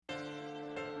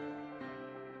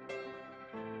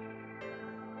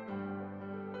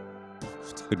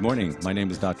Good morning. My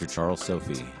name is Dr. Charles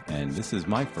Sophie, and this is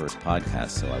my first podcast,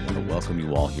 so I want to welcome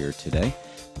you all here today.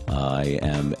 I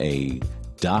am a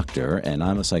doctor, and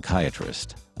I'm a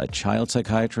psychiatrist, a child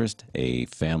psychiatrist, a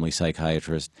family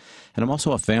psychiatrist, and I'm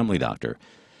also a family doctor.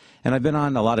 And I've been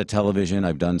on a lot of television.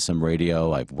 I've done some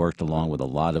radio. I've worked along with a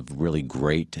lot of really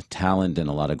great talent and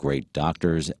a lot of great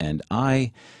doctors, and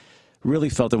I really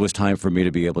felt it was time for me to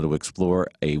be able to explore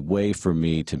a way for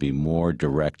me to be more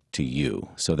direct to you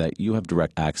so that you have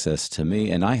direct access to me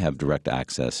and I have direct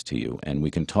access to you. And we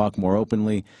can talk more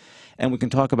openly and we can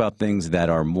talk about things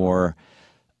that are more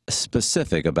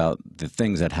specific about the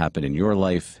things that happen in your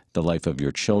life, the life of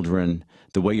your children,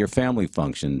 the way your family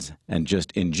functions, and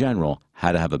just in general,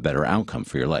 how to have a better outcome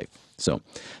for your life. So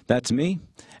that's me.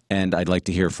 And I'd like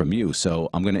to hear from you. So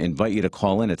I'm going to invite you to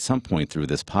call in at some point through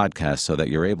this podcast so that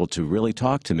you're able to really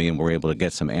talk to me and we're able to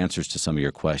get some answers to some of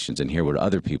your questions and hear what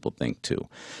other people think too.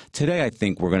 Today, I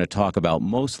think we're going to talk about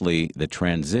mostly the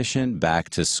transition back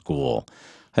to school.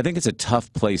 I think it's a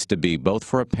tough place to be, both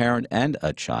for a parent and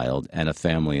a child and a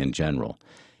family in general.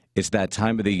 It's that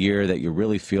time of the year that you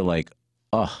really feel like,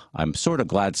 oh, I'm sort of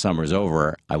glad summer's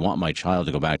over. I want my child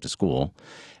to go back to school.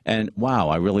 And wow,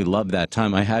 I really love that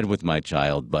time I had with my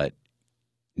child, but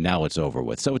now it's over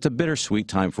with. So it's a bittersweet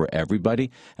time for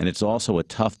everybody, and it's also a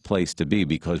tough place to be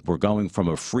because we're going from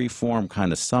a free-form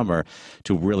kind of summer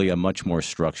to really a much more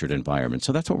structured environment.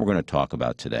 So that's what we're going to talk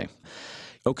about today.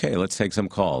 Okay, let's take some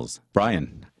calls.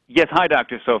 Brian. Yes, hi,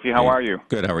 Dr. Sophie. How are you?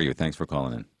 Good, how are you? Thanks for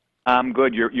calling in. I'm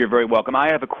good. You're very welcome.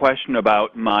 I have a question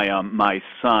about my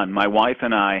son. My wife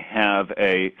and I have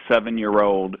a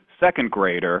 7-year-old second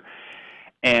grader,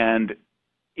 and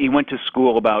he went to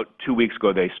school about 2 weeks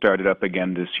ago. They started up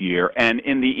again this year. And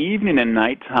in the evening and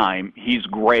nighttime, he's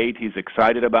great. He's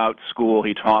excited about school.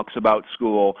 He talks about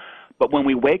school. But when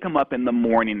we wake him up in the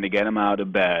morning to get him out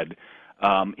of bed,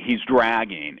 he's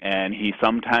dragging, and he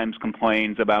sometimes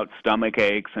complains about stomach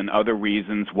aches and other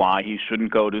reasons why he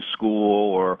shouldn't go to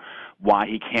school or why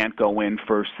he can't go in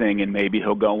first thing, and maybe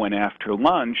he'll go in after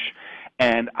lunch.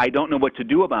 And I don't know what to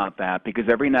do about that because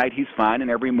every night he's fine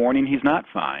and every morning he's not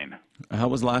fine. How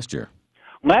was last year?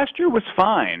 Last year was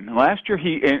fine. Last year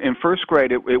in first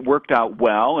grade it worked out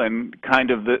well and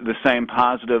kind of the same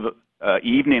positive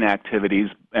evening activities,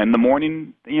 and the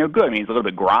morning, good. I mean, he's a little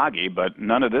bit groggy, but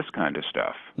none of this kind of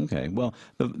stuff. Okay. Well,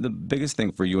 the biggest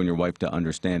thing for you and your wife to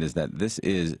understand is that this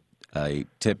is a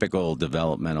typical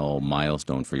developmental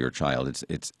milestone for your child.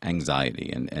 It's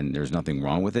anxiety, and there's nothing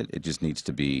wrong with it. It just needs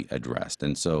to be addressed.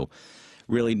 And so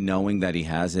really knowing that he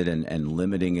has it and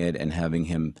limiting it and having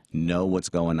him know what's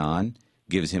going on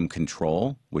gives him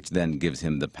control, which then gives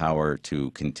him the power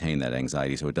to contain that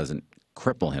anxiety so it doesn't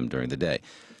cripple him during the day.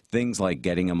 Things like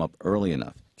getting him up early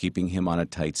enough, keeping him on a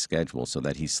tight schedule so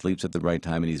that he sleeps at the right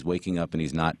time and he's waking up and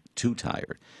he's not too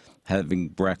tired, having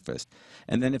breakfast.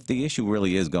 And then if the issue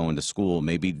really is going to school,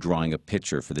 maybe drawing a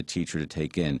picture for the teacher to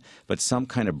take in. But some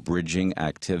kind of bridging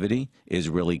activity is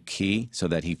really key so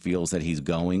that he feels that he's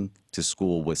going to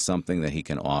school with something that he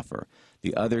can offer.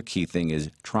 The other key thing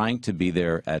is trying to be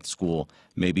there at school,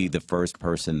 maybe the first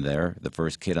person there, the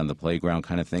first kid on the playground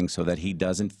kind of thing, so that he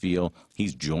doesn't feel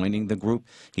he's joining the group.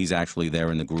 He's actually there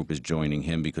and the group is joining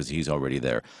him because he's already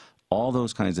there. All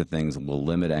those kinds of things will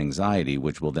limit anxiety,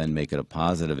 which will then make it a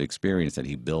positive experience that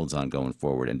he builds on going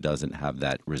forward and doesn't have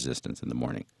that resistance in the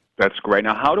morning. That's great.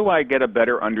 Now, how do I get a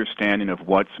better understanding of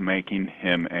what's making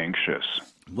him anxious?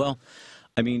 Well,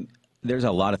 I mean, there's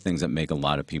a lot of things that make a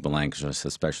lot of people anxious,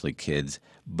 especially kids.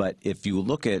 But if you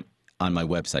look at on my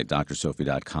website,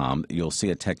 drsophie.com, you'll see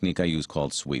a technique I use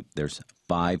called SWEEP. There's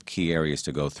 5 key areas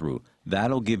to go through.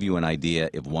 That'll give you an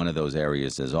idea if one of those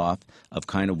areas is off of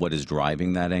kind of what is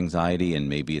driving that anxiety, and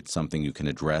maybe it's something you can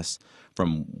address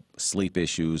from sleep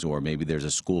issues, or maybe there's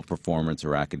a school performance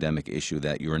or academic issue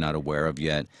that you're not aware of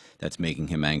yet that's making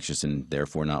him anxious and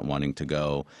therefore not wanting to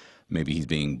go. Maybe he's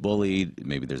being bullied,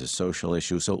 maybe there's a social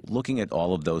issue. So looking at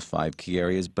all of those 5 key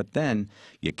areas, but then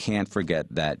you can't forget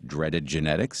that dreaded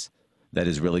genetics that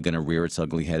is really going to rear its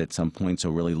ugly head at some point. So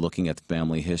really looking at the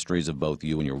family histories of both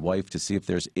you and your wife to see if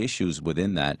there's issues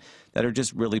within that are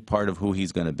just really part of who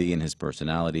he's going to be in his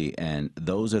personality. And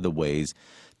those are the ways,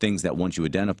 things that once you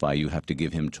identify, you have to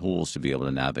give him tools to be able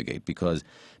to navigate, because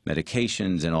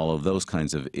medications and all of those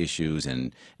kinds of issues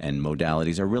and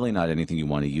modalities are really not anything you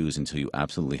want to use until you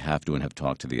absolutely have to and have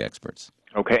talked to the experts.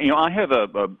 Okay, I have a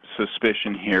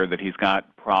suspicion here that he's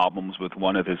got problems with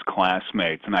one of his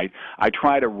classmates, and I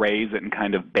try to raise it and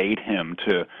kind of bait him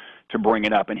to bring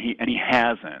it up, and he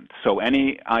hasn't. So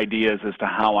any ideas as to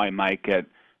how I might get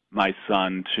my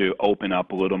son to open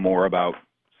up a little more about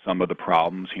some of the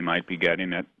problems he might be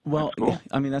getting at Well, yeah,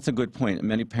 I mean, that's a good point.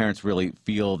 Many parents really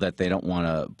feel that they don't want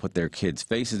to put their kids'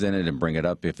 faces in it and bring it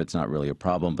up if it's not really a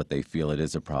problem, but they feel it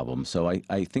is a problem. So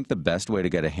I think the best way to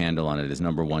get a handle on it is,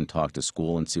 number one, talk to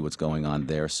school and see what's going on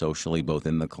there socially, both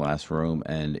in the classroom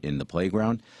and in the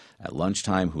playground. At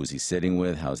lunchtime, who's he sitting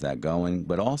with? How's that going?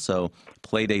 But also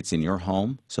play dates in your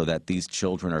home so that these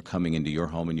children are coming into your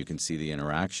home and you can see the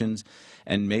interactions.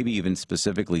 And maybe even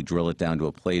specifically drill it down to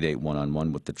a play date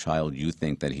one-on-one with the child you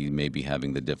think that he may be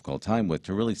having the difficult time with,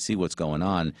 to really see what's going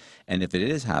on. And if it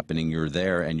is happening, you're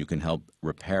there and you can help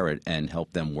repair it and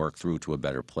help them work through to a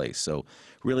better place. So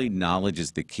really knowledge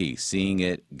is the key. Seeing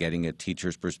it, getting a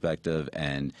teacher's perspective,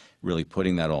 and really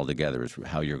putting that all together is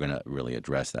how you're going to really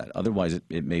address that. Otherwise,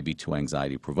 it may be too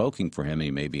anxiety-provoking for him, and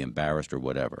he may be embarrassed or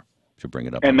whatever to bring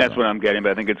it up. And that's what I'm getting,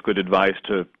 but I think it's good advice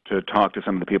to talk to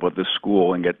some of the people at the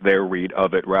school and get their read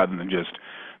of it rather than just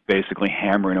basically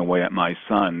hammering away at my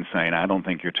son saying, I don't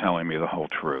think you're telling me the whole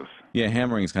truth. Yeah,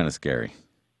 hammering is kind of scary.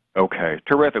 Okay,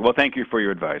 terrific. Well, thank you for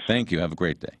your advice. Thank you. Have a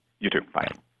great day. You too. Bye.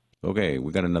 Okay,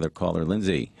 we got another caller.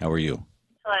 Lindsay, how are you?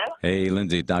 Hello. Hey,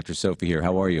 Lindsay, Dr. Sophie here.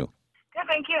 How are you? Good,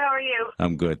 thank you. How are you?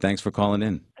 I'm good. Thanks for calling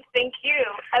in. Thank you.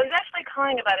 I was actually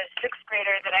calling about a sixth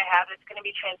grader that I have that's going to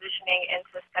be transitioning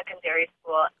into secondary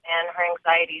school and her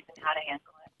anxieties and how to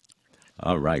handle it.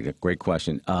 All right, great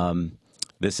question.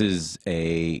 This is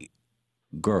a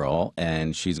girl,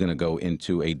 and she's going to go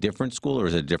into a different school, or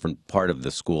is it a different part of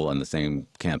the school on the same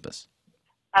campus?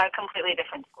 A completely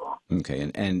different school.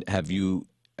 Okay,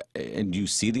 and do you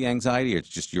see the anxiety, or it's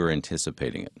just you're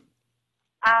anticipating it?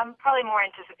 Probably more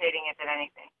anticipating it than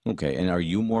anything. Okay, and are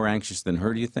you more anxious than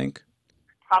her, do you think?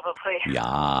 Probably.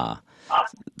 Yeah.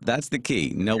 That's the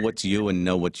key. Know what's you and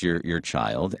know what's your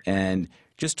child, and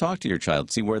just talk to your child,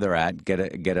 see where they're at,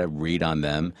 get a read on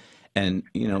them, and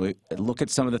look at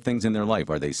some of the things in their life.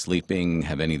 Are they sleeping?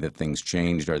 Have any of the things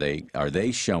changed? Are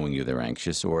they showing you they're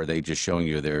anxious, or are they just showing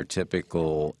you their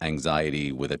typical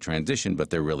anxiety with a transition, but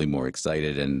they're really more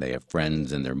excited and they have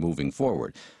friends and they're moving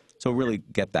forward? So really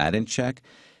get that in check.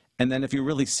 And then if you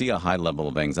really see a high level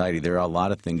of anxiety, there are a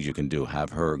lot of things you can do.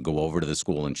 Have her go over to the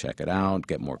school and check it out,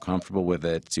 get more comfortable with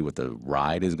it, see what the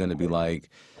ride is going to be like.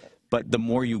 But the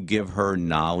more you give her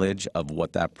knowledge of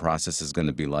what that process is going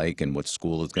to be like and what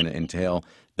school is going to entail,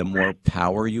 the more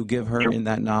power you give her in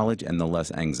that knowledge and the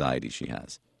less anxiety she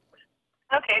has.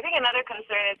 Okay, I think another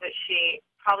concern is that she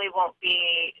probably won't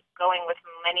be going with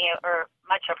many or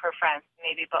much of her friends,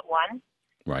 maybe but one.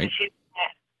 Right. So she's going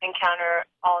to encounter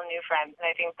all new friends, and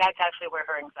I think that's actually where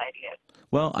her anxiety is.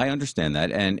 Well, I understand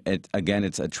that, and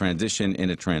it's a transition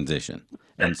in a transition,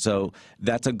 and so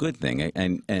that's a good thing,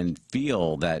 and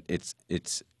feel that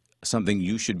it's something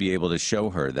you should be able to show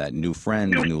her, that new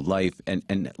friends, new life,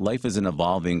 and life is an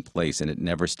evolving place, and it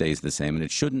never stays the same, and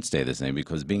it shouldn't stay the same,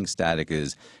 because being static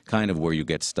is kind of where you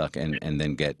get stuck and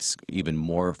then get even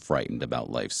more frightened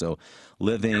about life. So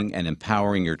living and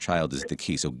empowering your child is the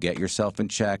key. So get yourself in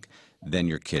check, then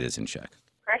your kid is in check.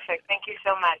 Perfect. Thank you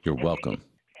so much. You're welcome.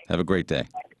 Have a great day.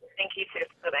 Thank you, too.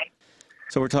 Bye-bye.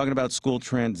 So we're talking about school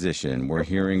transition. We're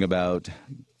hearing about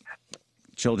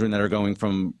children that are going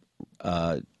from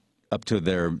up to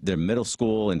their middle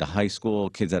school into high school,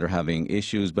 kids that are having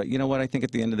issues. But you know what? I think at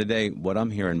the end of the day, what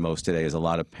I'm hearing most today is a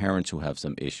lot of parents who have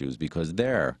some issues because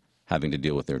they're having to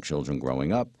deal with their children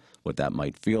growing up, what that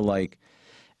might feel like,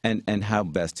 and how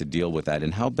best to deal with that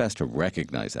and how best to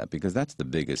recognize that, because that's the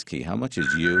biggest key. How much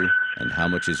is you and how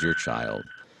much is your child?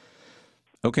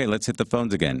 Okay, let's hit the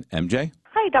phones again. MJ?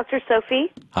 Hi, Dr.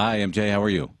 Sophie. Hi, MJ. How are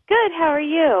you? Good. How are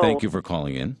you? Thank you for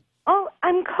calling in. Oh,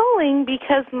 I'm calling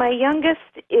because my youngest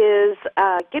is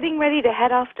getting ready to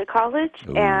head off to college,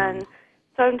 Ooh. and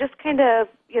so I'm just kind of,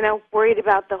 worried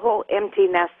about the whole empty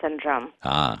nest syndrome.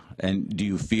 And do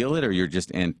you feel it, or you're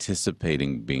just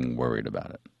anticipating being worried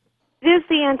about it? It is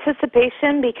the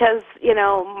anticipation because,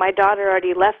 my daughter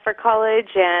already left for college,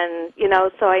 and,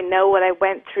 so I know what I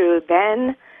went through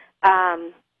then.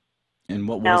 And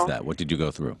what was that? What did you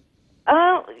go through?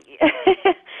 Oh,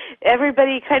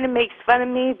 everybody kind of makes fun of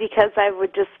me because I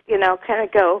would just, kind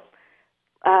of go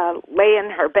lay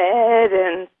in her bed,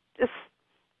 and just,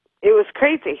 it was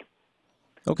crazy.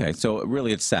 Okay, so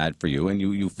really it's sad for you, and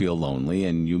you feel lonely,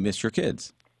 and you miss your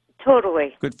kids.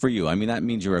 Totally. Good for you. I mean, that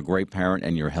means you're a great parent,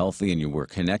 and you're healthy, and you were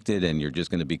connected, and you're just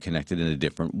going to be connected in a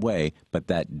different way, but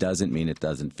that doesn't mean it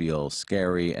doesn't feel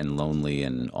scary and lonely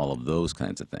and all of those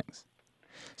kinds of things.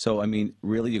 So, I mean,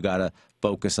 really you got to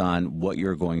focus on what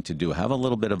you're going to do. Have a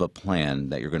little bit of a plan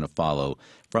that you're going to follow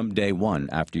from day one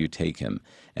after you take him,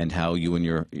 and how you and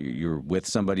you're with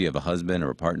somebody, you have a husband or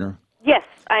a partner? Yes,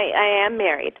 I am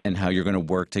married. And how you're going to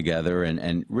work together,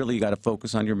 and really you got to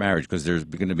focus on your marriage, because there's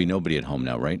going to be nobody at home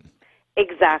now, right?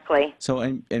 Exactly. So,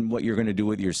 and what you're going to do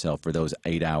with yourself for those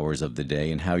 8 hours of the day,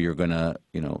 and how you're going to,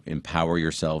 empower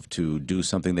yourself to do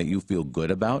something that you feel good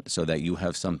about, so that you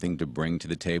have something to bring to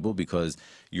the table, because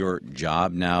your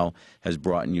job now has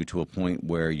brought you to a point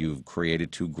where you've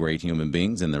created two great human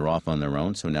beings and they're off on their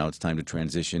own. So now it's time to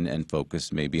transition and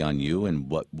focus maybe on you and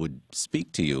what would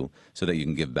speak to you, so that you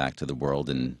can give back to the world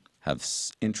and have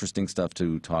interesting stuff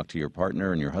to talk to your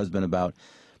partner and your husband about.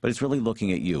 But it's really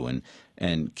looking at you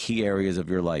and key areas of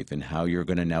your life and how you're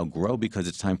going to now grow, because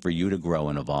it's time for you to grow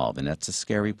and evolve. And that's a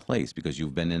scary place, because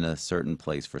you've been in a certain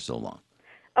place for so long.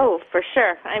 Oh, for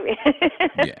sure. I mean,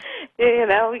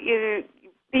 Yeah. you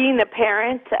being a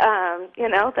parent,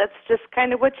 that's just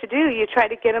kind of what you do. You try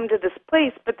to get them to this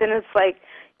place, but then it's like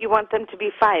you want them to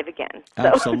be 5 again. So.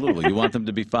 Absolutely. You want them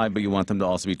to be 5, but you want them to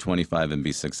also be 25 and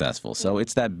be successful. So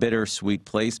it's that bittersweet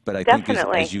place. But I think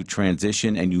as you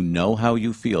transition and you know how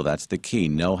you feel, that's the key.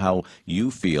 Know how you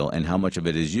feel and how much of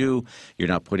it is you. You're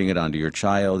not putting it onto your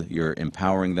child. You're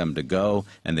empowering them to go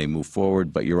and they move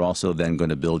forward, but you're also then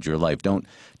going to build your life. Don't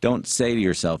say to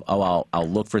yourself, oh, I'll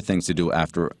look for things to do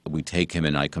after we take him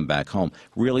and I come back home.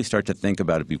 Really start to think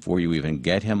about it before you even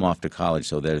get him off to college,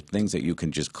 so there are things that you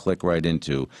can just click right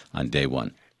into on day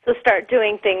one. So start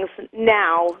doing things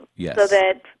now, yes, so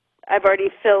that I've already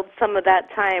filled some of that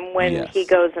time when yes, he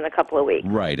goes in a couple of weeks.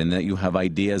 Right, and that you have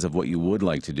ideas of what you would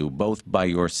like to do, both by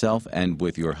yourself and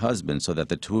with your husband, so that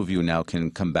the two of you now can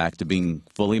come back to being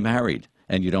fully married.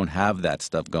 And you don't have that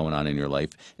stuff going on in your life,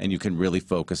 and you can really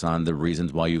focus on the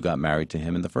reasons why you got married to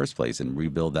him in the first place and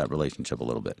rebuild that relationship a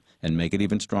little bit and make it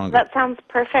even stronger. That sounds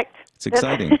perfect. It's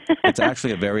exciting. It's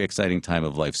actually a very exciting time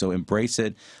of life. So embrace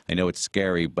it. I know it's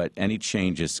scary, but any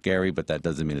change is scary, but that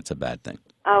doesn't mean it's a bad thing.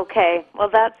 Okay. Well,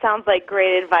 that sounds like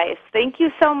great advice. Thank you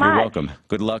so much. You're welcome.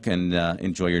 Good luck, and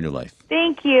enjoy your new life.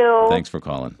 Thank you. Thanks for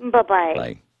calling. Bye-bye.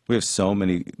 Bye. We have so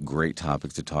many great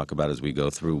topics to talk about as we go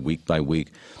through week by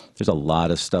week. There's a lot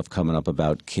of stuff coming up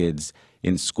about kids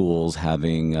in schools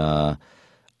having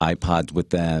iPods with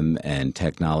them and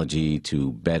technology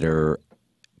to better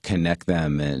connect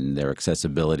them and their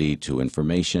accessibility to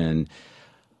information.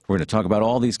 We're going to talk about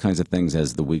all these kinds of things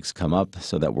as the weeks come up,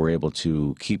 so that we're able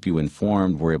to keep you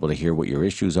informed. We're able to hear what your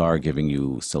issues are, giving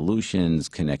you solutions,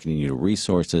 connecting you to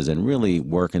resources, and really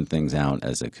working things out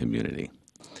as a community.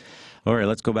 All right,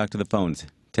 let's go back to the phones.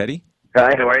 Teddy?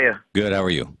 Hi, how are you? Good, how are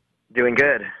you? Doing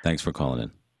good. Thanks for calling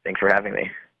in. Thanks for having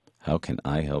me. How can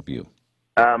I help you?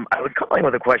 I was calling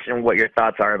with a question, what your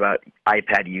thoughts are about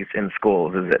iPad use in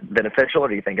schools. Is it beneficial, or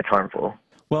do you think it's harmful?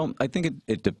 Well, I think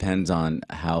it depends on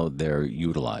how they're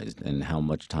utilized and how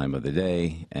much time of the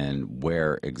day and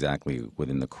where exactly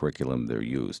within the curriculum they're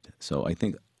used. So I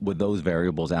think with those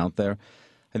variables out there,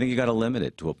 I think you got to limit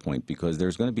it to a point, because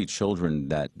there's going to be children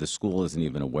that the school isn't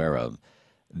even aware of,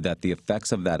 that the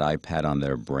effects of that iPad on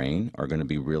their brain are going to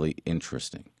be really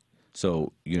interesting.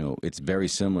 So, it's very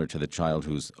similar to the child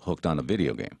who's hooked on a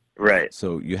video game. Right.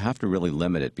 So you have to really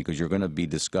limit it, because you're going to be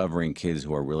discovering kids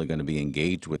who are really going to be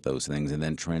engaged with those things, and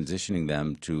then transitioning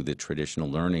them to the traditional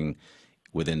learning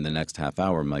within the next half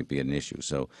hour might be an issue.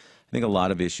 So I think a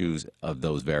lot of issues of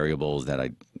those variables that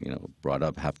I brought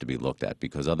up have to be looked at,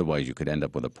 because otherwise you could end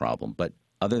up with a problem. But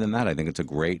other than that, I think it's a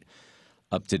great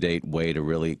up-to-date way to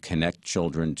really connect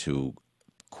children to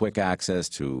quick access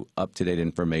to up-to-date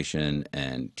information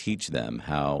and teach them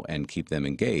how and keep them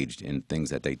engaged in things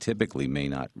that they typically may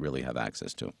not really have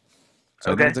access to.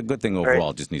 So I think it's a good thing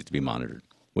overall. It just needs to be monitored.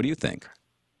 What do you think?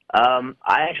 I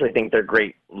actually think they're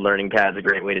great learning pads, a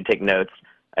great way to take notes.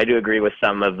 I do agree with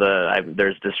some of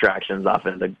there's distractions,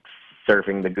 often the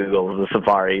surfing, the Googles, the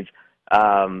Safaris.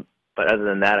 But other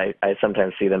than that, I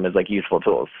sometimes see them as like useful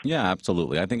tools. Yeah,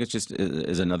 absolutely. I think it's just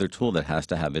is another tool that has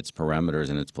to have its parameters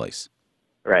in its place.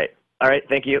 Right. All right.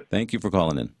 Thank you. Thank you for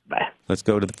calling in. Bye. Let's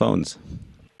go to the phones.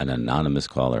 An anonymous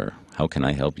caller. How can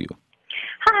I help you?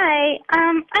 Hi.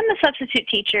 I'm a substitute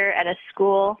teacher at a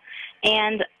school,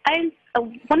 and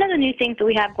one of the new things that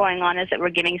we have going on is that we're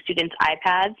giving students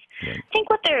iPads. Right. I think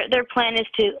what their plan is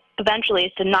to eventually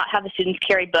is to not have the students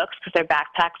carry books, because their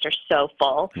backpacks are so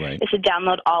full. Right. Is to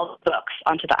download all the books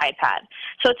onto the iPad.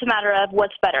 So it's a matter of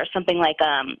what's better, something like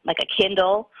a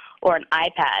Kindle or an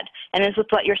iPad. And as with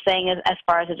what you're saying, as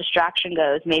far as a distraction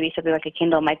goes, maybe something like a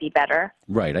Kindle might be better.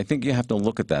 Right. I think you have to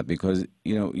look at that, because,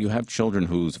 you have children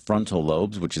whose frontal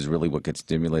lobes, which is really what gets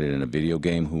stimulated in a video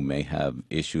game, who may have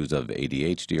issues of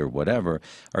ADHD or whatever,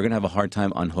 are going to have a hard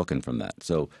time unhooking from that.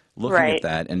 So looking at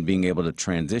that and being able to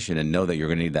transition and know that you're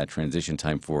going to need that transition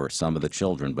time for some of the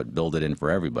children, but build it in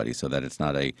for everybody so that it's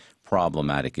not a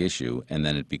problematic issue, and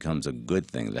then it becomes a good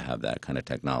thing to have that kind of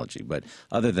technology. But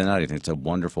other than that, I think it's a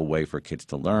wonderful way for kids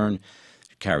to learn.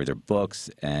 carry their books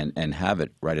and have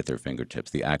it right at their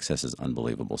fingertips. The access is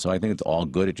unbelievable. So I think it's all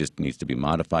good. It just needs to be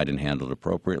modified and handled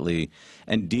appropriately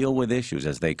and deal with issues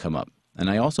as they come up. And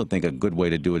I also think a good way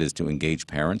to do it is to engage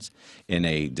parents in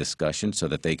a discussion so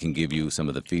that they can give you some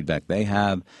of the feedback they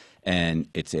have. And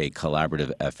it's a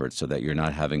collaborative effort so that you're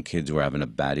not having kids who are having a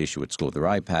bad issue at school with their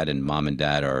iPad and mom and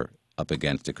dad are up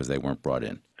against it because they weren't brought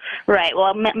in. Right.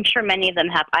 Well, I'm sure many of them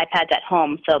have iPads at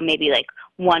home, so maybe like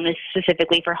one is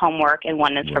specifically for homework and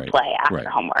one is for play after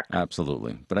homework.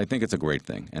 Absolutely. But I think it's a great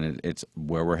thing, and it's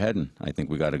where we're heading. I think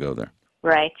we got to go there.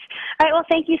 Right. All right. Well,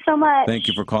 thank you so much. Thank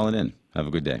you for calling in. Have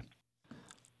a good day.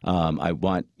 I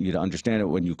want you to understand that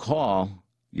when you call,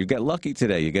 you get lucky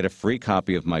today. You get a free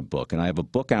copy of my book, and I have a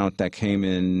book out that came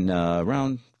in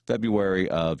around February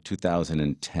of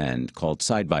 2010 called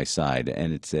Side by Side,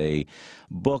 and it's a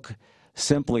book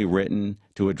simply written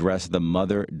to address the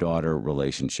mother-daughter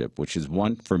relationship, which is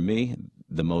one, for me,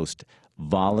 the most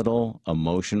volatile,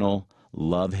 emotional,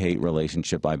 love-hate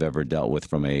relationship I've ever dealt with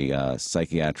from a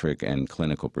psychiatric and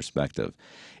clinical perspective.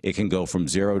 It can go from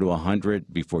 0 to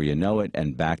 100 before you know it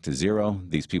and back to 0.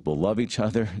 These people love each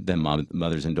other. Then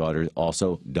mothers and daughters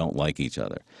also don't like each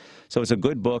other. So it's a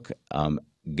good book.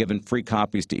 Given free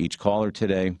copies to each caller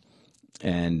today.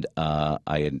 And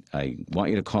I want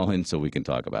you to call in so we can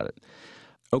talk about it.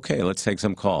 Okay, let's take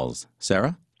some calls.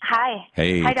 Sarah? Hi.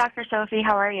 Hey. Hi, Dr. Sophie.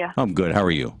 How are you? I'm good. How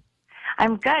are you?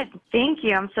 I'm good. Thank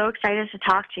you. I'm so excited to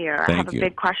talk to you. I have a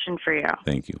big question for you.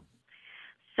 Thank you.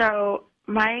 So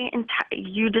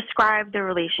you described the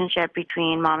relationship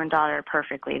between mom and daughter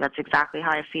perfectly. That's exactly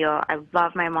how I feel. I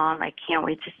love my mom. I can't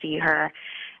wait to see her.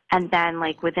 And then,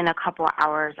 like, within a couple of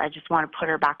hours, I just want to put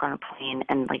her back on a plane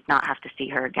and, like, not have to see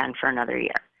her again for another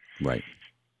year. Right.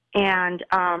 And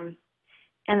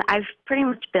I've pretty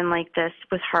much been like this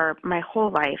with her my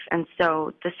whole life. And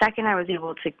so the second I was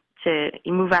able to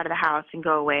move out of the house and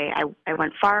go away, I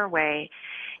went far away,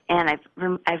 and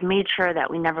I've made sure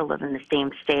that we never live in the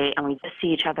same state, and we just see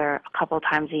each other a couple of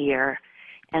times a year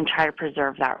and try to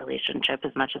preserve that relationship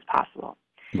as much as possible.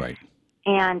 Right.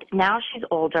 And now she's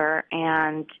older,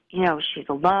 and, you know, she's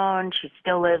alone. She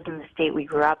still lives in the state we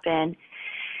grew up in.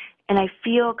 And I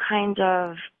feel kind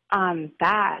of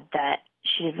bad that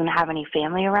she doesn't have any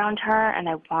family around her, and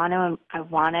I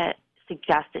want to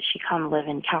suggest that she come live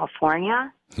in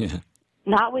California. Yeah.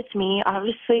 Not with me,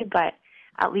 obviously, but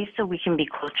at least so we can be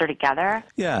closer together.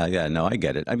 Yeah, no, I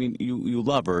get it. I mean, you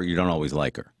love her, you don't always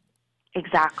like her.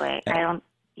 Exactly. And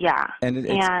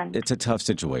it's a tough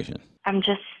situation. I'm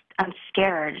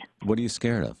scared. What are you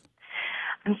scared of?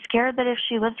 I'm scared that if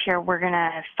she lives here, we're going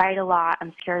to fight a lot.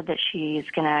 I'm scared that she's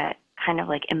going to kind of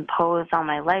like impose on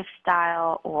my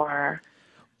lifestyle or...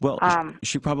 Well,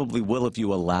 she probably will if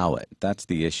you allow it. That's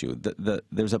the issue.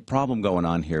 There's a problem going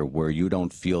on here where you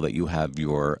don't feel that you have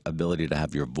your ability to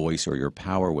have your voice or your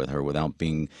power with her without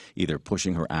being either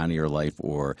pushing her out of your life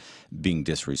or being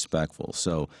disrespectful.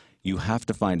 So you have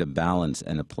to find a balance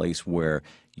and a place where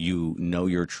you know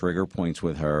your trigger points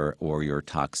with her or your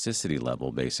toxicity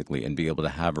level, basically, and be able to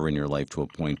have her in your life to a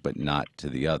point but not to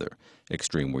the other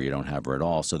extreme where you don't have her at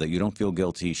all, so that you don't feel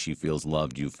guilty, she feels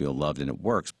loved, you feel loved, and it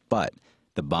works. But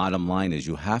the bottom line is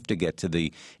you have to get to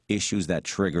the issues that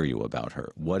trigger you about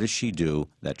her. What does she do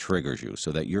that triggers you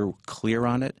so that you're clear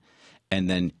on it, and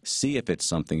then see if it's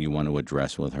something you want to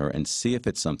address with her and see if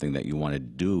it's something that you want to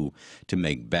do to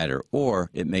make better. Or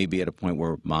it may be at a point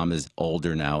where mom is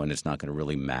older now and it's not going to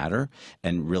really matter,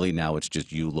 and really now it's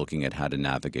just you looking at how to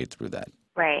navigate through that.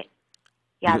 Right.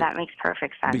 Yeah, that makes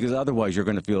perfect sense. Because otherwise you're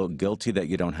going to feel guilty that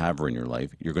you don't have her in your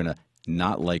life. You're going to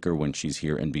not like her when she's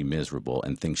here and be miserable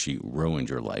and think she ruined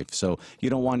your life. So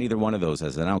you don't want either one of those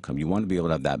as an outcome. You want to be able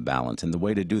to have that balance. And the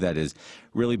way to do that is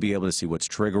really be able to see what's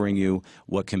triggering you,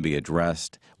 what can be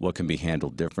addressed, what can be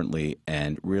handled differently,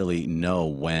 and really know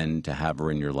when to have her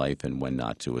in your life and when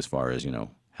not to, as far as, you know,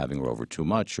 having her over too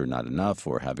much or not enough,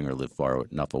 or having her live far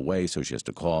enough away so she has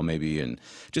to call maybe, and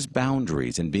just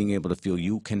boundaries and being able to feel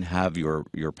you can have your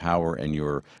power and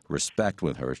your respect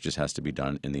with her. It just has to be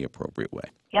done in the appropriate way.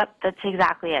 Yep, that's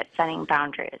exactly it, setting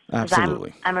boundaries.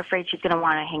 Absolutely. I'm afraid she's going to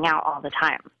want to hang out all the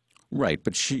time. Right,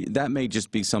 but that may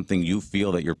just be something you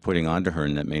feel that you're putting onto her,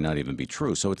 and that may not even be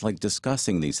true. So it's like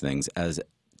discussing these things as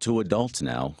two adults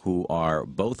now who are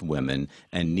both women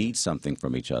and need something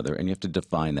from each other, and you have to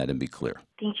define that and be clear.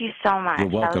 Thank you so much. You're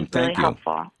welcome. That was really Thank you.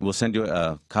 helpful. We'll send you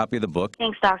a copy of the book.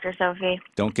 Thanks, Dr. Sophie.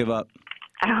 Don't give up.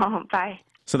 Oh, bye.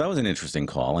 So that was an interesting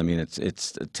call. I mean, it's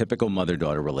a typical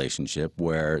mother-daughter relationship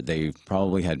where they've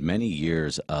probably had many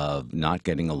years of not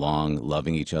getting along,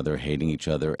 loving each other, hating each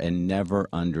other, and never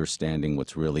understanding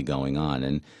what's really going on.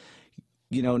 And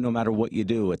no matter what you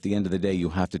do, at the end of the day, you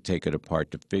have to take it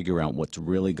apart to figure out what's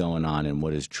really going on and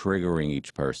what is triggering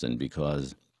each person,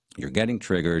 because you're getting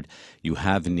triggered. You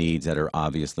have needs that are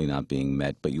obviously not being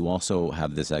met, but you also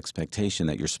have this expectation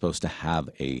that you're supposed to have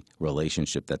a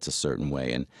relationship that's a certain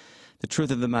way. And the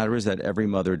truth of the matter is that every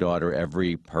mother, daughter,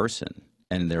 every person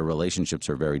and their relationships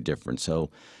are very different. So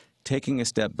taking a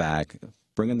step back,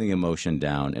 bringing the emotion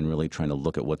down, and really trying to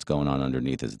look at what's going on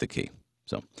underneath is the key.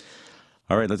 So,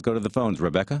 all right, let's go to the phones.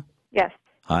 Rebecca? Yes.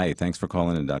 Hi, thanks for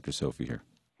calling in. Dr. Sophie here.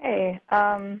 Hey.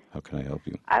 How can I help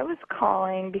you? I was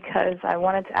calling because I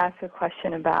wanted to ask a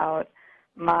question about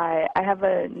I have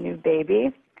a new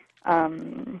baby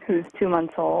who's 2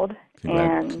 months old.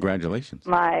 And congratulations.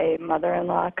 My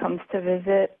mother-in-law comes to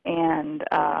visit and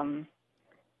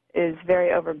is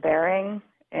very overbearing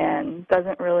and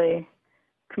doesn't really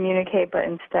communicate, but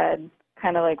instead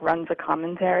kind of like runs a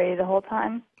commentary the whole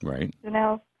time. Right.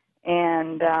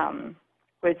 And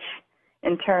which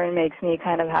in turn makes me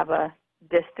kind of have a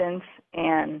distance,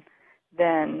 and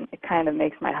then it kind of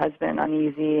makes my husband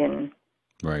uneasy, and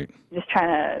right. Just trying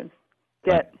to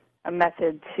get a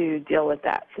method to deal with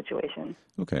that situation.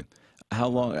 Okay. How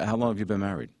long have you been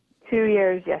married? 2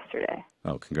 years yesterday.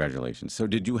 Oh, congratulations. So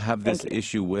did you have this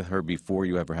issue with her before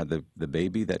you ever had the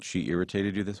baby, that she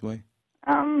irritated you this way?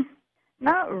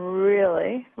 Not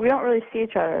really. We don't really see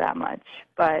each other that much,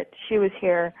 but she was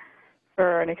here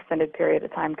for an extended period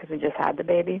of time because we just had the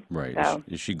baby. Right. So.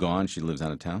 Is she gone? She lives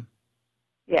out of town?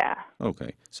 Yeah.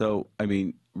 Okay. So, I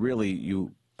mean, really,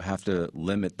 you have to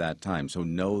limit that time. So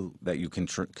know that you can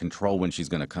control when she's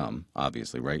going to come,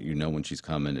 obviously, right? You know when she's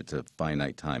coming. It's a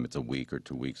finite time. It's a week or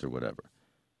 2 weeks or whatever.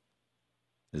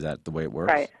 Is that the way it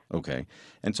works? Right. Okay.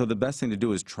 And so the best thing to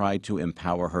do is try to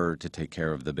empower her to take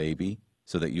care of the baby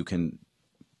so that you can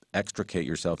extricate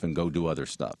yourself and go do other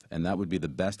stuff. And that would be the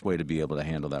best way to be able to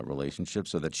handle that relationship,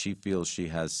 so that she feels she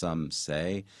has some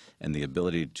say and the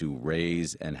ability to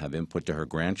raise and have input to her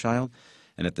grandchild,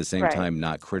 and at the same time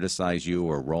not criticize you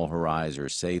or roll her eyes or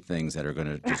say things that are going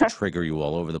to just trigger you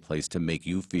all over the place to make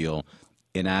you feel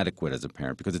inadequate as a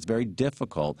parent, because it's very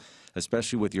difficult,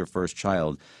 especially with your first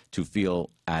child, to feel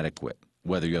adequate,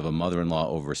 whether you have a mother-in-law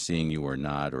overseeing you or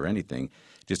not or anything.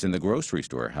 Just in the grocery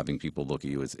store, having people look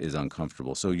at you is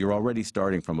uncomfortable. So you're already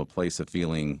starting from a place of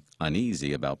feeling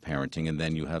uneasy about parenting, and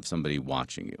then you have somebody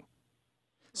watching you.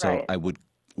 So I would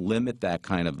limit that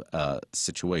kind of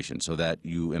situation so that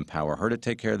you empower her to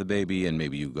take care of the baby, and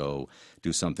maybe you go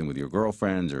do something with your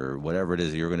girlfriends or whatever it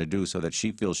is that you're going to do so that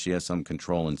she feels she has some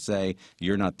control and say.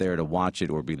 You're not there to watch it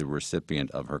or be the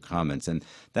recipient of her comments. And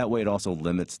that way it also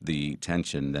limits the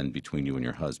tension then between you and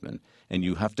your husband. And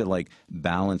you have to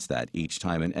balance that each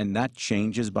time. And that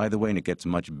changes, by the way, and it gets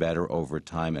much better over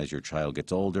time as your child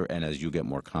gets older and as you get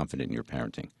more confident in your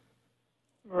parenting.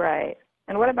 Right.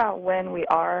 And what about when we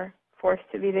are forced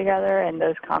to be together and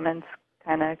those comments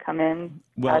kind of come in?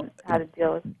 Well, how to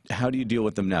deal with? How do you deal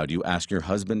with them now? Do you ask your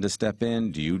husband to step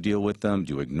in? Do you deal with them?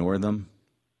 Do you ignore them?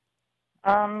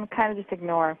 Kind of just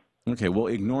ignore. Okay, well,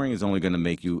 ignoring is only going to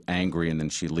make you angry, and then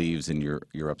she leaves and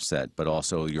you're upset. But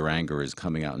also your anger is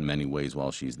coming out in many ways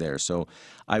while she's there. So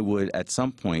I would, at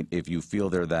some point, if you feel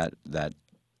they're that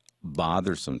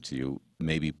bothersome to you,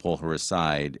 maybe pull her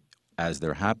aside as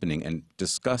they're happening and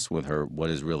discuss with her what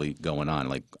is really going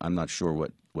on. I'm not sure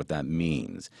what that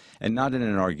means. And not in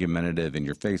an argumentative,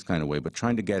 in-your-face kind of way, but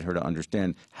trying to get her to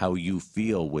understand how you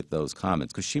feel with those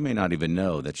comments, because she may not even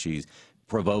know that she's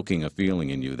provoking a feeling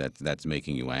in you that's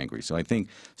making you angry. So I think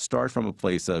start from a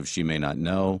place of she may not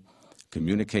know,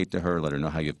 communicate to her, let her know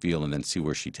how you feel, and then see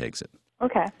where she takes it.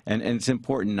 Okay. And it's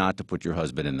important not to put your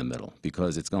husband in the middle,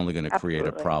 because it's only going to create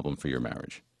a problem for your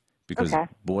marriage. Because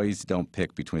boys don't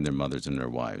pick between their mothers and their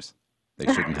wives. They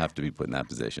shouldn't have to be put in that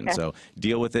position. Okay. So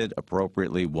deal with it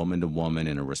appropriately, woman to woman,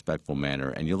 in a respectful manner,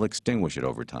 and you'll extinguish it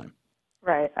over time.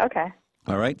 Right. Okay.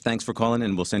 All right. Thanks for calling,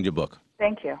 and we'll send you a book.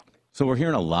 Thank you. So we're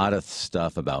hearing a lot of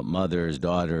stuff about mothers,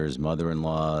 daughters,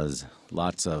 mother-in-laws,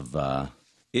 lots of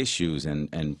issues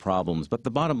and problems. But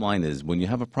the bottom line is, when you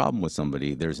have a problem with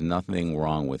somebody, there's nothing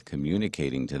wrong with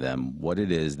communicating to them what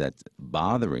it is that's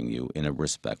bothering you in a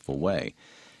respectful way.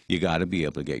 You got to be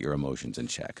able to get your emotions in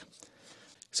check.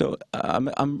 So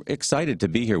I'm excited to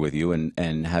be here with you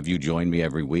and have you join me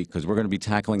every week, because we're going to be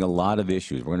tackling a lot of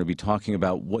issues. We're going to be talking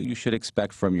about what you should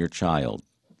expect from your child,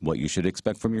 what you should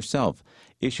expect from yourself,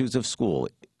 issues of school,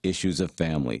 issues of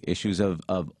family, issues of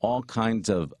all kinds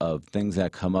of things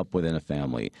that come up within a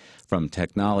family, from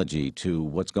technology to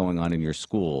what's going on in your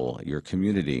school, your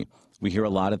community. We hear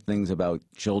a lot of things about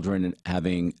children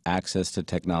having access to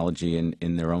technology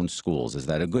in their own schools. Is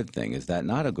that a good thing? Is that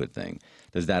not a good thing?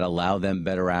 Does that allow them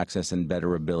better access and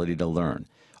better ability to learn?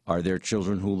 Are there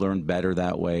children who learn better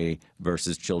that way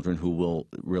versus children who will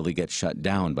really get shut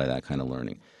down by that kind of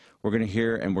learning? We're going to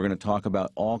hear and we're going to talk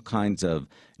about all kinds of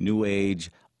new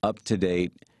age,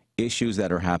 up-to-date issues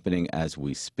that are happening as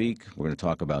we speak. We're going to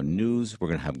talk about news. We're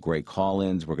going to have great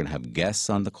call-ins. We're going to have guests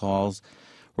on the calls.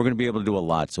 We're going to be able to do a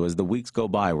lot. So as the weeks go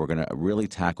by, we're going to really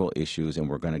tackle issues and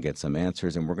we're going to get some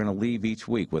answers. And we're going to leave each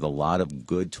week with a lot of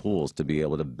good tools to be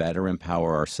able to better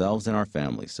empower ourselves and our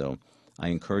families. So I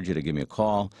encourage you to give me a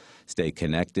call, stay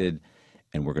connected,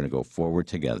 and we're going to go forward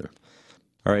together.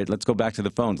 All right, let's go back to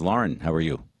the phones. Lauren, how are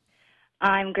you?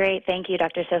 I'm great. Thank you,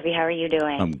 Dr. Sophie. How are you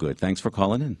doing? I'm good. Thanks for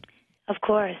calling in. Of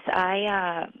course.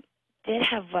 I did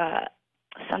have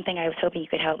something I was hoping you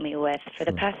could help me with. For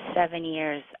the past 7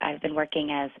 years, I've been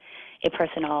working as a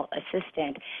personal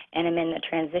assistant, and I'm in a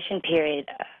transition period.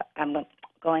 I'm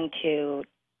going to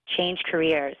change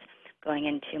careers, going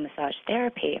into massage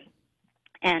therapy.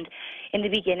 And in the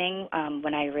beginning,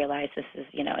 when I realized this is,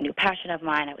 a new passion of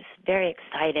mine, I was very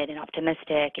excited and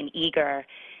optimistic and eager,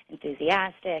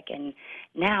 enthusiastic. And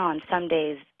now on some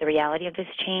days, the reality of this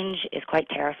change is quite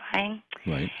terrifying.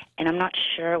 Right. And I'm not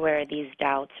sure where these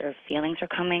doubts or feelings are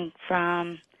coming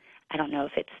from. I don't know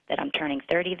if it's that I'm turning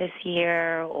 30 this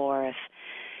year or if,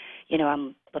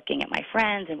 I'm looking at my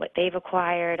friends and what they've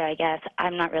acquired, I guess.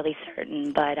 I'm not really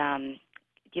certain. But do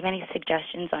you have any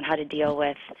suggestions on how to deal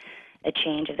with a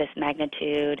change of this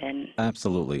magnitude? And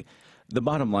Absolutely. The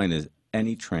bottom line is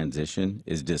any transition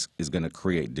is going to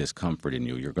create discomfort in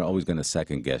you. You're always going to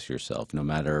second guess yourself, no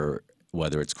matter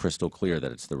whether it's crystal clear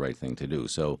that it's the right thing to do.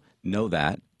 So know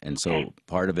that. And so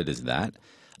part of it is that.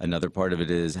 Another part of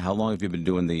it is, how long have you been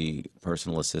doing the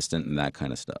personal assistant and that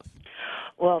kind of stuff?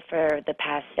 Well, for the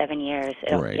past 7 years,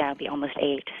 it'll be almost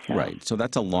 8. So. Right. So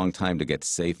that's a long time to get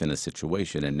safe in a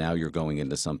situation, and now you're going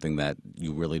into something that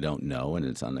you really don't know, and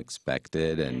it's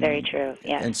unexpected. And very true,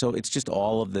 yeah. And so it's just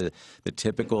all of the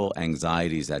typical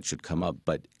anxieties that should come up.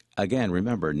 But again,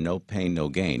 remember, no pain, no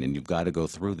gain, and you've got to go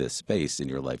through this space in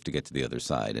your life to get to the other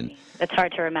side. And that's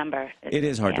hard to remember. It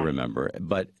is hard to remember,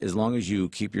 but as long as you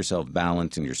keep yourself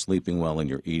balanced and you're sleeping well and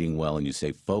you're eating well and you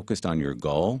stay focused on your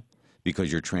goal,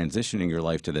 because you're transitioning your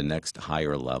life to the next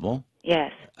higher level.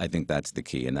 Yes. I think that's the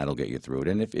key, and that'll get you through it.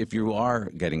 And if you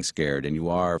are getting scared and you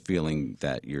are feeling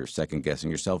that you're second-guessing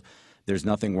yourself, there's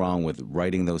nothing wrong with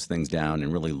writing those things down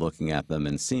and really looking at them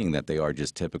and seeing that they are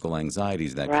just typical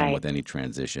anxieties that come with any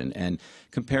transition. And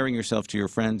comparing yourself to your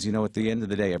friends, at the end of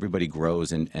the day, everybody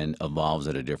grows and evolves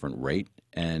at a different rate.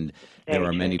 And there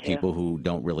are many people who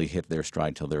don't really hit their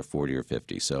stride till they're 40 or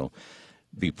 50. So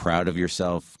be proud of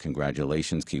yourself.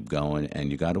 Congratulations. Keep going. And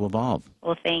you got to evolve.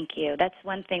 Well, thank you. That's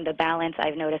one thing, the balance.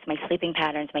 I've noticed my sleeping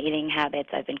patterns, my eating habits.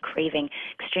 I've been craving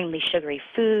extremely sugary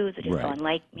foods, which is so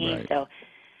unlike me. Right. So,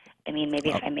 maybe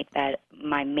if I make that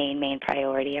my main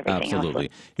priority, everything Absolutely.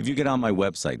 else. If you get on my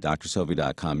website,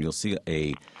 drsophie.com, you'll see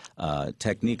a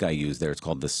technique I use there. It's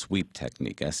called the SWEEP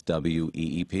technique,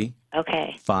 SWEEP.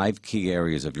 Okay. 5 key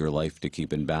areas of your life to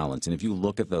keep in balance. And if you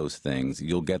look at those things,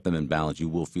 you'll get them in balance. You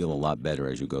will feel a lot better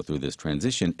as you go through this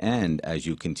transition. And as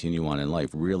you continue on in life,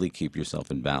 really keep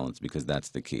yourself in balance, because that's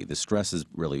the key. The stress is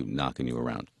really knocking you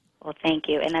around. Well, thank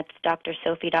you. And that's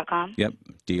drsophie.com? Yep,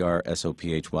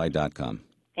 DRSOPHY.com.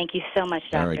 Thank you so much,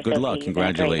 Dr. All right, good luck.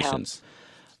 Congratulations.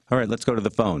 All right, let's go to the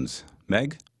phones.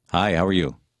 Meg? Hi, how are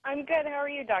you? I'm good. How are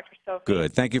you, Dr. Sophie?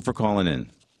 Good. Thank you for calling in.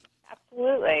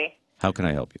 Absolutely. How can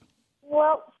I help you?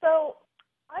 Well, so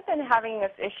I've been having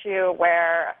this issue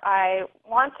where I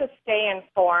want to stay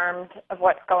informed of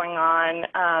what's going on,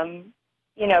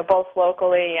 both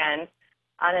locally and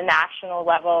on a national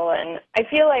level. And I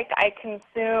feel like I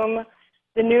consume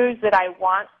the news that I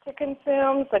want to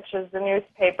consume, such as the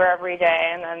newspaper every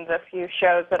day and then the few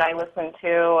shows that I listen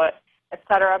to, et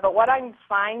cetera. But what I'm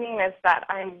finding is that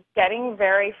I'm getting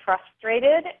very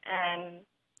frustrated and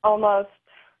almost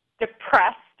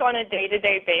depressed on a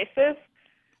day-to-day basis.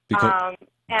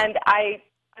 And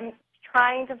I'm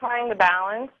trying to find the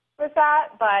balance with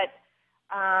that, but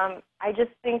I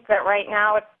just think that right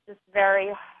now it's just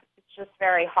very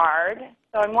hard.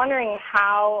 So I'm wondering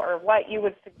how or what you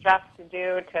would suggest to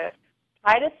do to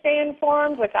try to stay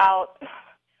informed without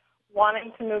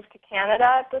wanting to move to Canada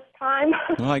at this time.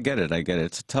 Well, I get it.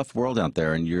 It's a tough world out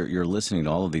there, and you're listening to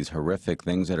all of these horrific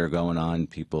things that are going on,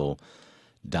 people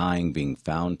dying, being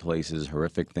found places,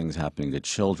 horrific things happening to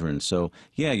children. So,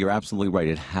 yeah, you're absolutely right.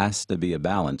 It has to be a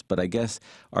balance. But I guess,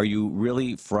 are you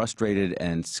really frustrated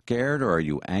and scared, or are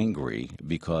you angry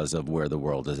because of where the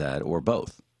world is at, or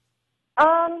both?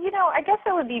 I guess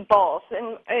it would be both,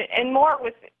 and more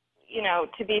with,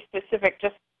 to be specific,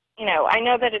 just, I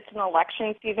know that it's an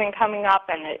election season coming up,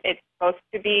 and it's supposed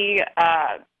to be,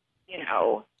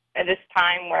 at this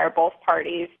time where both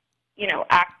parties,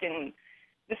 act in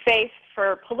the faith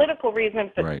for political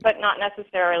reasons, but not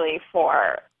necessarily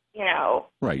for,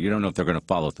 Right. You don't know if they're going to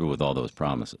follow through with all those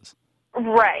promises.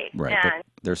 Right. Right. But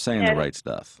they're saying the right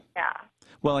stuff. Yeah.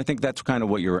 Well, I think that's kind of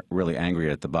what you're really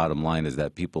angry at. The bottom line is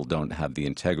that people don't have the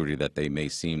integrity that they may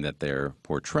seem that they're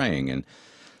portraying. And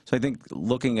so I think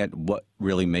looking at what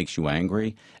really makes you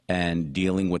angry and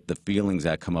dealing with the feelings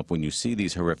that come up when you see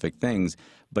these horrific things,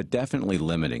 but definitely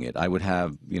limiting it. I would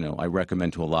have, I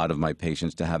recommend to a lot of my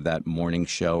patients to have that morning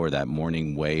show or that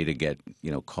morning way to get,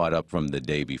 caught up from the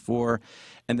day before,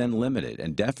 and then limit it.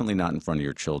 And definitely not in front of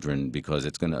your children because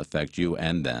it's going to affect you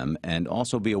and them. And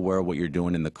also be aware of what you're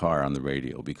doing in the car on the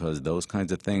radio, because those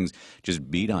kinds of things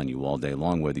just beat on you all day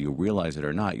long, whether you realize it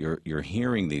or not. You're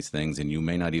hearing these things and you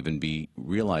may not even be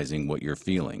realizing what you're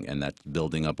feeling, and that's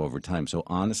building up over time. So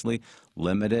honestly,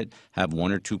 limit it. Have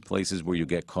one or two places where you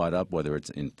get caught up, whether it's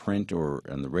in print or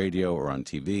on the radio or on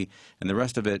TV. And the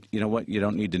rest of it, you know what, you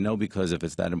don't need to know, because if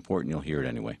it's that important, you'll hear it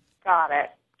anyway. Got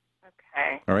it.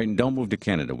 Okay. All right, and don't move to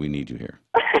Canada. We need you here.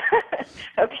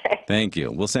 Okay. Thank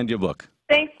you. We'll send you a book.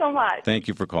 Thanks so much. Thank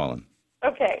you for calling.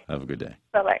 Okay. Have a good day.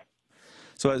 Bye-bye.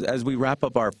 So as we wrap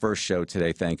up our first show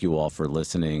today, thank you all for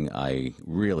listening. I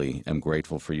really am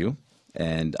grateful for you.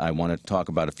 And I want to talk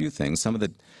about a few things. Some of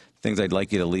the things I'd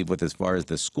like you to leave with as far as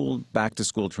the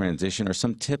back-to-school transition are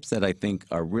some tips that I think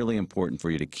are really important for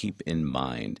you to keep in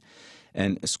mind.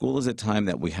 And school is a time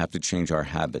that we have to change our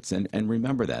habits. And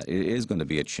remember that. It is going to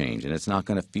be a change, and it's not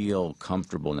going to feel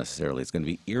comfortable necessarily. It's going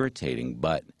to be irritating,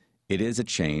 but it is a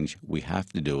change. We have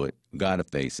to do it. Got to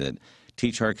face it.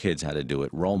 Teach our kids how to do it.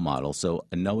 Role model. So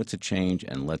know it's a change,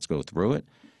 and let's go through it.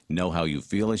 Know how you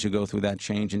feel as you go through that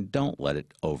change, and don't let it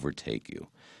overtake you.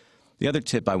 The other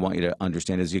tip I want you to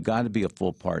understand is you got to be a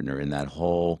full partner in that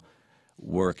whole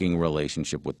working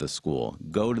relationship with the school.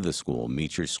 Go to the school,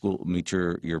 meet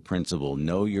your principal,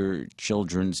 know your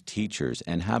children's teachers,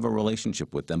 and have a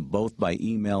relationship with them both by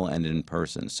email and in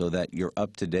person so that you're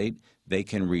up to date. They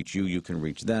can reach you, you can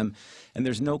reach them, and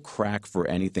there's no crack for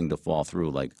anything to fall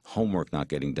through, like homework not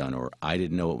getting done, or I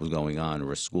didn't know what was going on,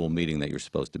 or a school meeting that you're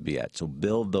supposed to be at. So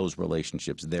build those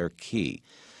relationships. They're key.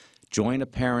 Join a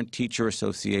parent-teacher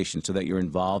association so that you're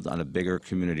involved on a bigger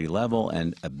community level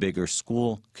and a bigger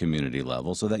school community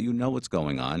level so that you know what's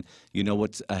going on, you know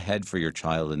what's ahead for your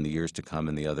child in the years to come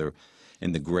in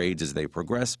the grades as they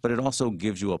progress, but it also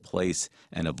gives you a place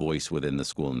and a voice within the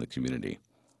school and the community.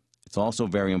 It's also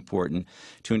very important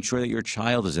to ensure that your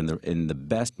child is in the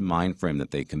best mind frame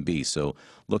that they can be. So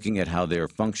looking at how they're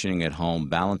functioning at home,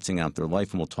 balancing out their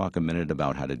life, and we'll talk a minute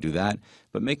about how to do that,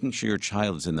 but making sure your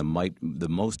child is in the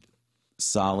most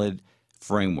solid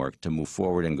framework to move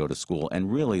forward and go to school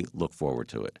and really look forward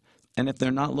to it. And if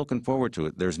they're not looking forward to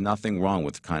it, there's nothing wrong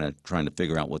with kind of trying to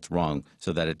figure out what's wrong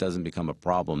so that it doesn't become a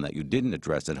problem that you didn't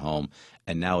address at home,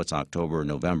 and now it's October or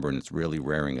November and it's really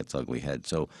rearing its ugly head.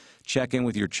 So check in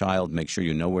with your child, make sure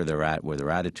you know where they're at, where their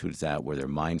attitude is at, where their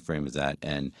mind frame is at,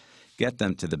 and get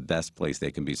them to the best place they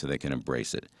can be so they can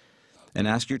embrace it. And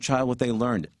ask your child what they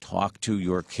learned. Talk to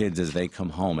your kids as they come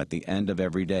home at the end of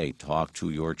every day. Talk to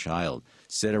your child.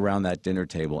 Sit around that dinner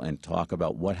table and talk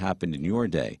about what happened in your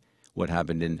day, what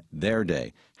happened in their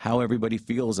day, how everybody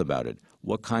feels about it,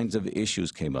 what kinds of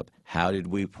issues came up, how did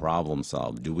we problem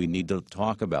solve, do we need to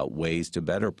talk about ways to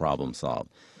better problem solve.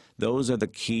 Those are the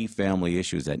key family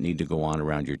issues that need to go on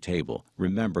around your table.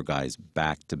 Remember, guys,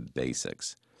 back to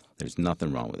basics. There's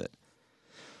nothing wrong with it.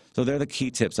 So they're the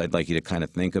key tips I'd like you to kind of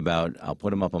think about. I'll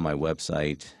put them up on my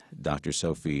website,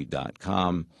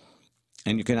 drsophie.com,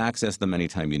 and you can access them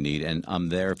anytime you need. And I'm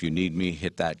there if you need me.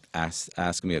 Hit that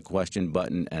ask me a question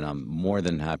button, and I'm more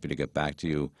than happy to get back to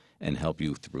you and help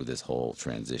you through this whole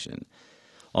transition.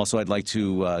 Also, I'd like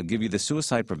to give you the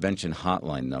suicide prevention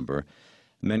hotline number.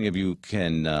 Many of you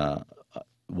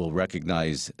will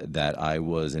recognize that I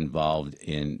was involved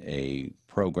in a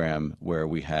program where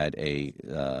we had a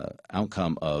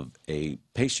outcome of a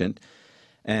patient,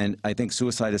 and I think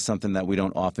suicide is something that we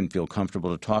don't often feel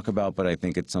comfortable to talk about, but I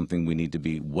think it's something we need to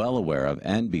be well aware of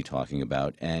and be talking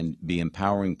about and be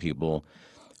empowering people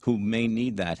who may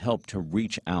need that help to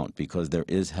reach out, because there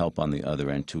is help on the other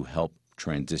end to help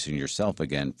transition yourself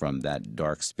again from that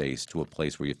dark space to a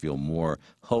place where you feel more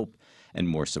hope and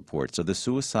more support. So the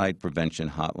suicide prevention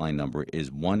hotline number is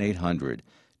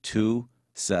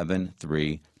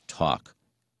 1-800-273-TALK,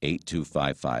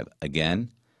 8255.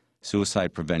 Again,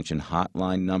 suicide prevention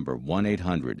hotline number,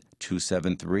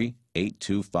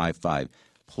 1-800-273-8255.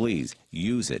 Please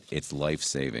use it. It's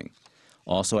life-saving.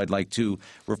 Also, I'd like to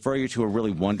refer you to a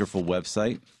really wonderful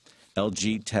website.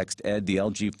 LG Text Ed, the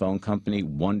LG phone company,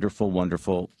 wonderful,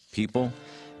 wonderful people.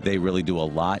 They really do a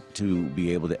lot to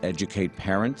be able to educate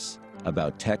parents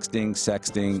about texting,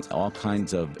 sexting, all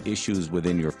kinds of issues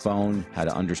within your phone, how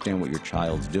to understand what your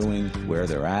child's doing, where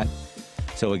they're at.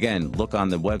 So again, look on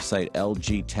the website,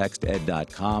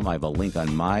 lgtexted.com. I have a link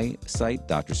on my site,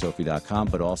 drsophie.com,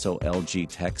 but also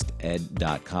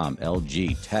lgtexted.com,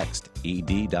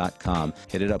 lgtexted.com.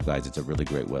 Hit it up, guys. It's a really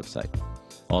great website.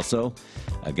 Also,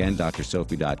 again,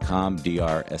 drsophie.com,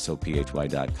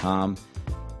 drsophy.com.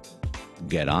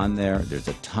 Get on there. There's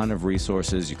a ton of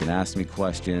resources. You can ask me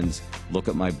questions. Look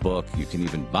at my book. You can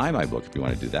even buy my book if you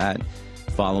want to do that.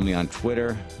 Follow me on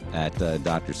Twitter at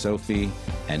Dr. Sophie,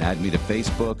 and add me to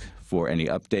Facebook for any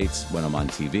updates when I'm on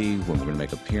TV, when we're going to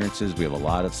make appearances. We have a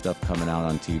lot of stuff coming out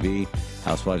on TV.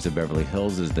 Housewives of Beverly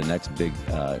Hills is the next big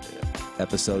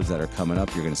episodes that are coming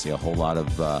up. You're going to see a whole lot of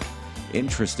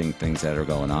interesting things that are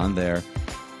going on there.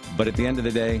 But at the end of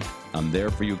the day, I'm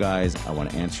there for you guys. I want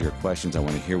to answer your questions. I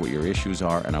want to hear what your issues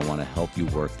are, and I want to help you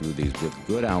work through these with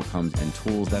good outcomes and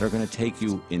tools that are going to take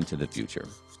you into the future.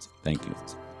 Thank you.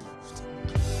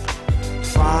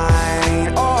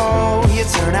 Fine, oh, you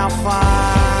turn out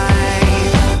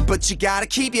fine, but you gotta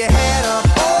keep your head up,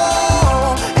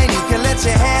 oh, and you can let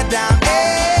your head down,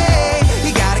 hey,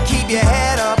 you gotta keep your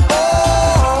head up,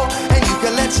 oh, and you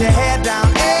can let your head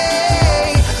down,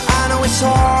 hey, I know it's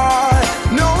hard,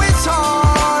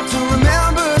 to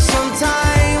remember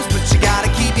sometimes, but you gotta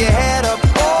keep your head up,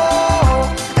 oh,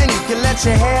 and you can let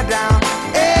your head